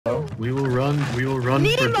We will run for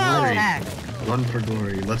glory. Run for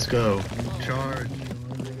glory. Let's go. Charge.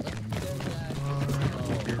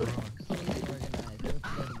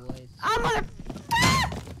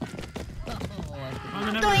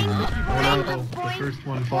 The first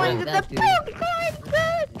one falls.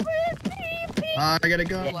 I gotta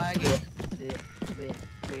go. I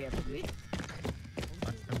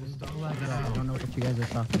don't know what you guys are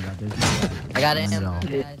talking about. I got him. No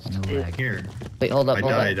lag. Here. Wait, hold up. I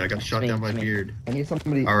died. I got shot down by Beard. I need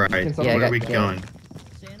somebody. Alright, where are we going?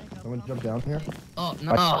 Someone jump down here. Oh,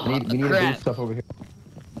 no. We need a Crap. boost up over here.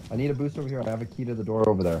 I need a boost over here. I have a key to the door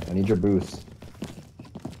over there. I need your boost.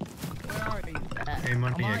 Hey,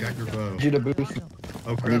 Money, I got your bow. I need you to boost.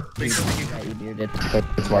 Oh, crap. That's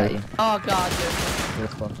Oh, why. God,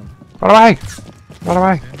 dude. Run away! Run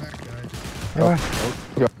away! Stand back, guys. Run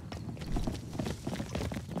away!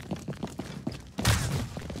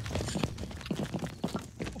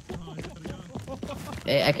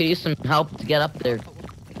 Hey, I could use some help to get up there.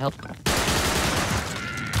 Help.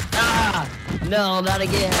 Ah! No, not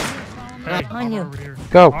again. Hey, Behind you. over here.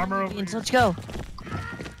 Go! Armor over here. Let's go.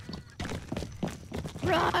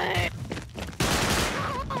 Run!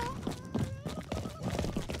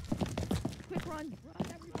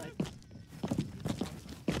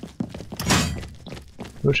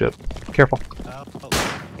 Oh shit. Careful.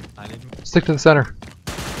 Stick to the center.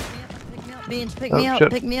 Beans, pick Oh, me up,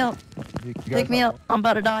 shit. pick me up, You guys pick me up. I'm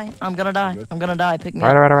about to die. I'm gonna die. I'm gonna die. Pick me Right,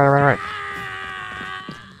 up. right, right, right, right.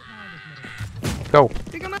 Go.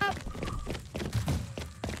 Pick him up.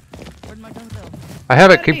 Where'd my gun go? I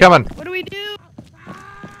have it. Keep coming. What do we do?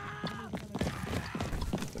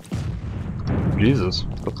 Jesus.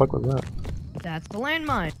 What the fuck was that? That's the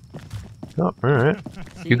landmine. Oh, alright.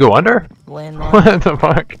 You go under? Landmine. What the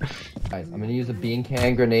fuck? Guys, I'm gonna use a bean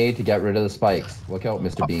can grenade to get rid of the spikes. Look out,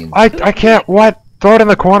 Mr. Beans. I can't. What? Throw it in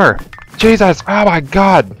the corner. Jesus. Oh my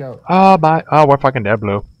god. Look out. Oh my. Oh, we're fucking dead,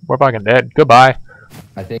 Blue. We're fucking dead. Goodbye.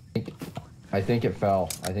 I think it fell.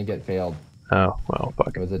 I think it failed. Oh, well, fuck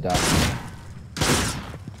It it. was a death.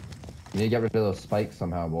 You need to get rid of those spikes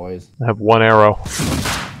somehow, boys. I have one arrow.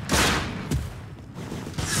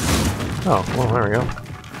 Oh, well, there we go.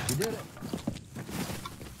 You did it.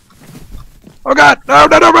 Oh god! No,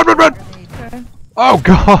 no, no, run, run, run! Oh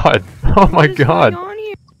god! Oh my What is god! going on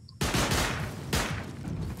here?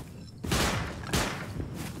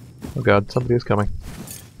 Oh god, somebody is coming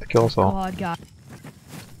to kill us all. God, God.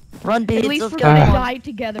 Run, At Beans. least Let's we're go. gonna die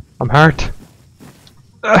together. I'm hurt.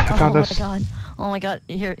 I found Oh us. my god. Oh my god.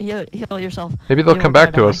 Here, heal yourself. Maybe they'll Yeah, come we're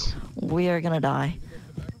back gonna to die. us. We are gonna die.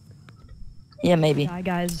 Yeah, maybe. Die,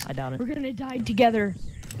 guys. I doubt it. We're gonna die together,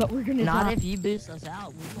 but we're gonna Not die. if you boost us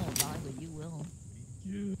out. We won't die, but you will.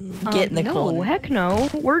 Get in the no, corner. heck no.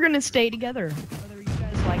 We're gonna stay together, whether you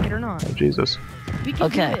guys like it or not. Oh, Jesus. We can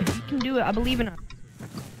Okay. do it. We can do it. I believe in us.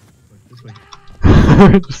 This way.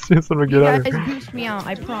 Just see someone get You out of guys here. boost me out.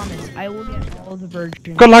 I promise. I will get all the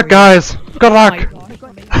virgins. Good luck, for you. guys! Good Oh luck!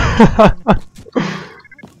 my gosh.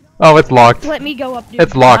 Oh, it's locked. Let me go up, dude.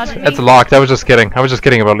 It's locked. Not It's me. locked. I was just kidding. I was just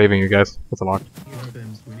kidding about leaving you guys. It's locked.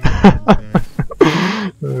 Weapons. We need weapons.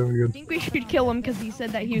 Oh, my I God. think we should kill him because he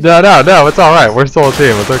said that he was. No, no, no, it's alright. We're still a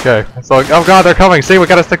team. It's okay. It's like, oh god, they're coming. See, we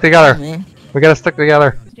gotta stick together. Me? We gotta stick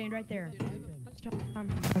together. Stand right there. Stop.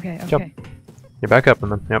 Okay, okay. Jump. You back up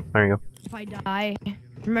and then, yep, there you go. If I die,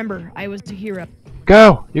 remember, I was a hero.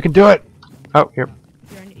 Go! You can do it! Oh, here.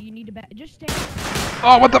 You need to back. Just stand.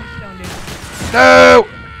 Oh, what the? Don't do it. No!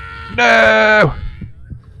 No!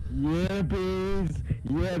 Yeah, bees.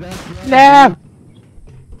 Yeah, that's right. No!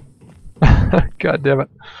 God damn it.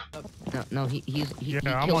 No, he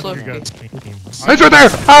Yeah, I'm killed on him. your guys' team. He's right there!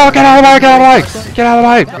 Oh, get out of the way! Get out of the way! Get out of the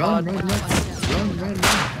way! Run, run, run. Run, run, run.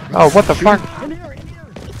 Oh, what the fuck?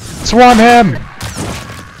 Swarm him! This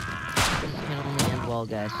can only end well,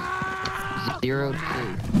 guys. 0-2.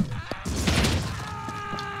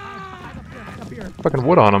 Fucking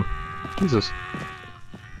wood on him. Jesus.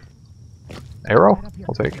 Arrow?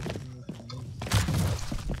 I'll take.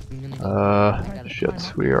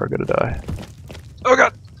 Shit. We are gonna die. Oh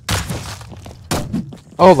god!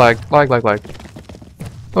 Oh, lag. Lag, lag, lag.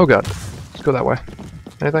 Oh god. Let's go that way.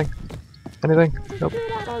 Anything? Anything? Nope.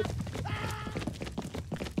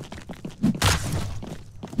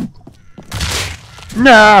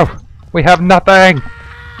 No! We have nothing!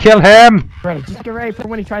 Kill him! Ready, just get ready for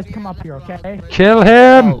when he tries to come up here, okay? Kill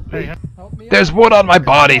him! Oh, Hey, There's wood on my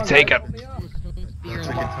body, take it! I'll take it. Yes.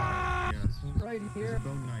 Right There's here. a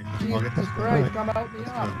bone knife. I'll get this bone Right, knife. come help me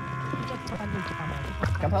Let's up.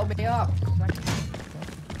 go. Come help me up.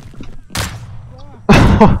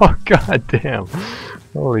 Oh god damn.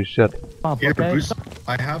 Holy shit. Up, Here, okay? boost.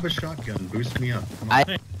 I have a shotgun. Boost me up. Come on.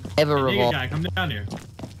 I have a Nigga revolver. guy, come down here.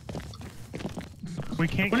 We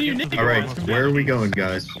can't. What do you get need? All right, where are we going,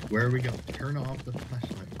 guys? Where are we going? Turn off the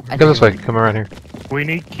flashlight. Go this way. Come around here. We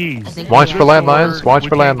need keys. I think Watch we for have- landmines. Watch We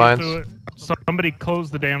for can't get landmines. through it. Somebody close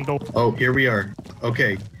the damn door. Oh, here we are.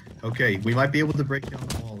 Okay, okay. We might be able to break down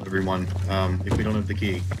the wall, everyone. If we don't have the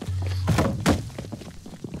key.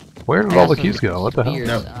 Where did all the keys go? What the hell? Spears.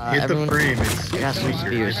 No, hit the Everyone frame. It's I got some weaker.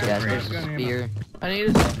 spears, Hit the guys. frame. There's a spear. I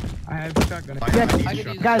need a... I have a shotgun. I need Yes,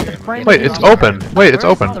 shotgun guys, the ammo. frame- Wait, it's open. Wait, it's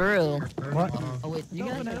open. Through. What? Oh wait, you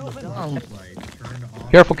guys Open it, have open it. the Turn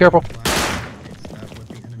off Careful, careful. the flashlight. It's not what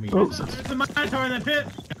the enemy is. There's a minotaur in that pit.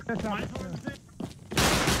 Minotaur in the pit.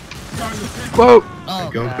 Whoa! Oh,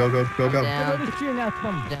 Go, God. go, go, go, go. Down. Where is shooting at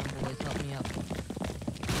from? Down, boys, help me out.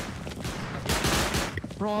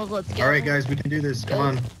 Bros, let's get All right, guys, we can do this. Come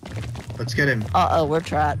on. Let's get him. Uh-oh, we're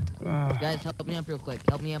trapped. Guys, help me up real quick.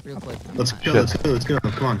 Help me up real quick. Let's go, let's go, let's go.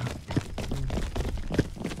 Come on.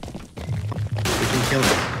 We can kill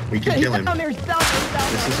him. We can kill him. Down there, he's down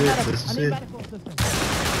there. This is it, this is I need it. medical assistance.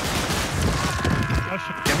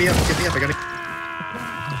 Get me up, get me up. I gotta.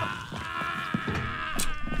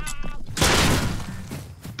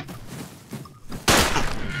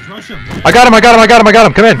 Rush him. I got him! I got him! I got him! I got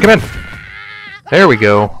him! Come in! Come in! There we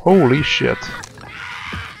go. Holy shit.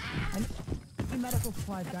 I need medical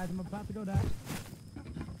supplies, guys. I'm about to go down.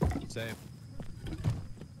 Same.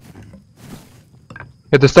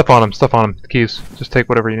 Hit the stuff on him. Stuff on him. The keys. Just take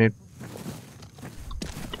whatever you need.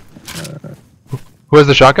 Who has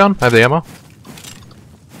the shotgun? I have the ammo.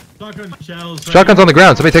 Shotgun shells. Shotgun's on the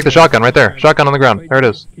ground. Somebody take the shotgun right there. Shotgun on the ground. There it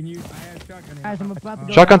is. Can you? I have shotgun. Guys, I'm about to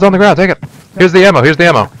go. Shotgun's on the ground. Take it. Here's the ammo. Here's the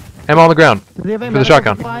ammo. Ammo on the ground. Does he have any For the medical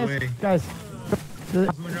shotgun. supplies? Guys.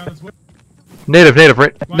 Native, native,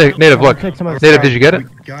 right? Native, look. Take some of- Native, did you get it?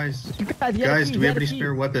 Guys, You guys, guys, do we have any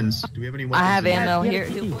spare weapons? Do we have any weapons? I have in here? ammo He had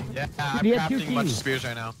here. a key. Yeah, I'm He had 2 crafting a bunch of keys. spears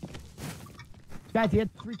right now. Guys, he had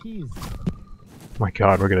 3 keys. My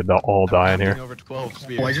god, we're gonna all die in Crafting here. over 12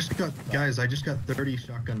 spears. Oh, I just got, guys, I just got 30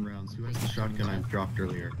 shotgun rounds. Who has the shotgun I dropped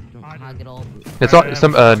earlier? Don't hog it all. It's all,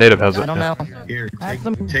 some native has I it. don't know. Here, I have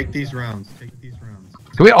some- take these rounds. Take these rounds.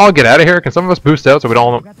 Can we all get out of here? Can some of us boost out so we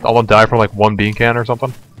don't all die from like one bean can or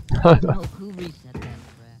something? Oh, who reset that crap?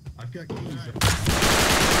 I've got keys.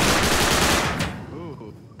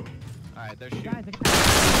 Ooh. Alright, they're shooting. Guys,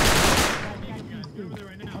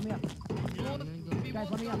 let me up.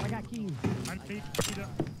 Guys, let me up. I got keys.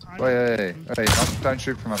 Wait, don't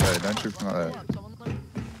shoot from up there, don't shoot from up there.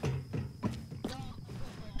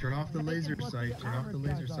 Turn off the laser sight. Turn off the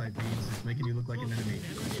laser sight, beams. It's making you look like an enemy.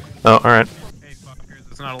 Oh, alright. Hey,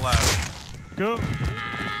 fuckers, it's not allowed. Go.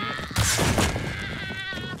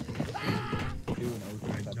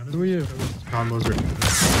 Who are you? Combos are.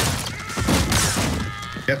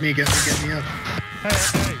 Get me up.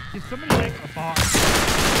 Hey, can somebody make a box?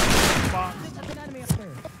 Box. There's an enemy up there.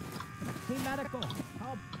 Need medical.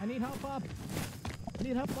 Help. I need help up. I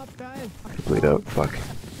need help up, guys. Bleed out. Fuck.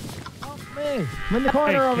 Help me. I'm in the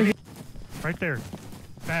corner Hey, over can here. Right there.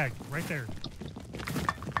 Bag, right there.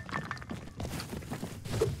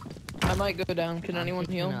 I might go down. Can anyone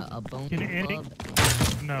heal? A bone Can any- club.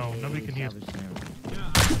 No, nobody can heal.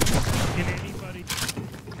 Can anybody?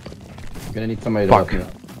 Gonna need somebody to Fuck. help me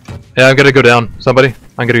out. Yeah, I'm gonna go down. Somebody.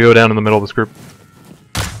 I'm gonna go down in the middle of this group.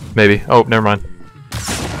 Maybe. Oh, never mind.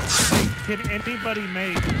 Can anybody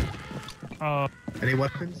make Any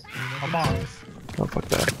weapons? a box? Oh, fuck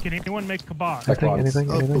that. Can anyone make a box? Anything?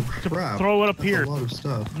 Anything? Oh, Anything? crap. Throw it up That's here. a lot of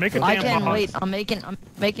stuff. Make a I damn can box. wait. I'm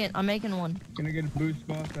making one. Can I get a boost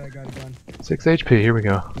boss? I got a gun. 6 HP. Here we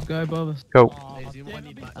go. This guy above us. Go. Oh,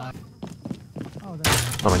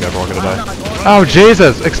 Oh my god, we're all gonna die. Oh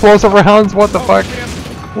Jesus! Explosive rounds? What the fuck?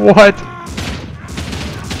 What?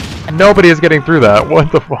 Nobody is getting through that.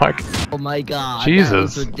 What the fuck? Oh my god. Jesus.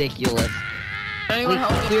 That was ridiculous. Can anyone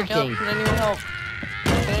help? Clear Can king. anyone help?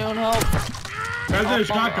 Can anyone help? Grab that I'm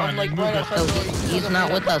shotgun. like Move right it. outside Oh, the door. he's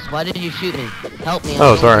not with us. Why did you shoot me? Help me. I'm Oh,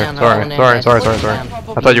 going sorry, down, I'm sorry, going down, sorry, guys. sorry, Put sorry, me sorry.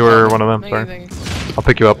 down. I thought you were one of them. Thank Sorry. you, thank you. I'll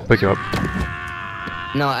pick you up. I'll pick you up.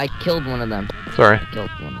 No, I killed one of them. Sorry. I killed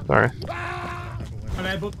one. Sorry. And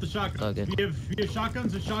I booked the shotgun. Oh, good. You have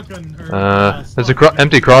shotguns or shotgun? Or, There's a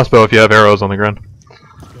empty crossbow if you have arrows on the ground.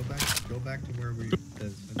 Go back to where we.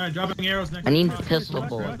 Alright, dropping arrows next. I need to pistol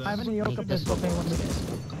bullets. I have any yoke up this Pistol thing.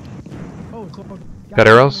 bullets. Oh, so, Got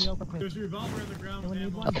arrows? There's a revolver in the ground. with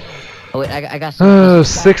ammo. Oh wait, I got some. Oh,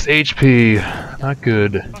 6 HP. Not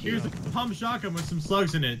good. Here's a pump shotgun with some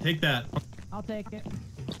slugs in it. Take that. I'll take it.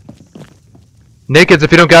 Nakeds,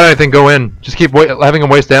 if you don't got anything, go in. Just keep having them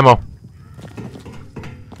waste ammo.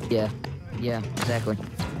 Yeah. Yeah. Exactly.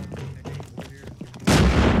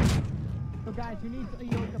 So guys, who needs a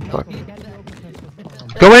yoke up? Fuck. Get a yoke up pistol.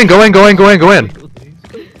 Go in, go in, go in, go in, go in.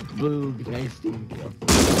 Boog, nice team kill.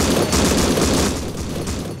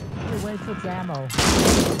 He wasted ammo.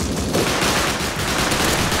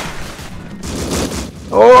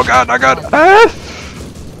 Oh god, oh god. Ah!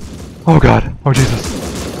 Oh god. Oh Jesus.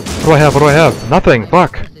 What do I have? What do I have? Nothing.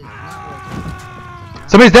 Fuck.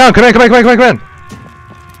 Somebody's down. Come in, come in, come in, come in, come in.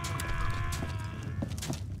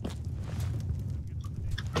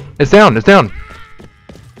 It's down, it's down.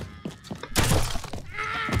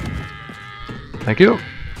 Thank you.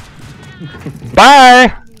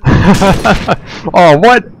 Bye! Oh,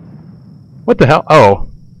 what? What the hell? Oh.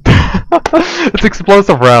 It's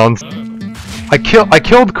explosive rounds. I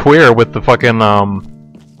killed Queer with the fucking,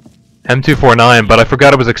 M249, but I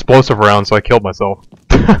forgot it was explosive rounds, so I killed myself.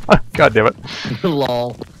 God damn it.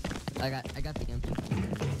 Lol. I got the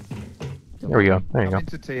M249. There we go. There you go. Come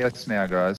into TS now, guys.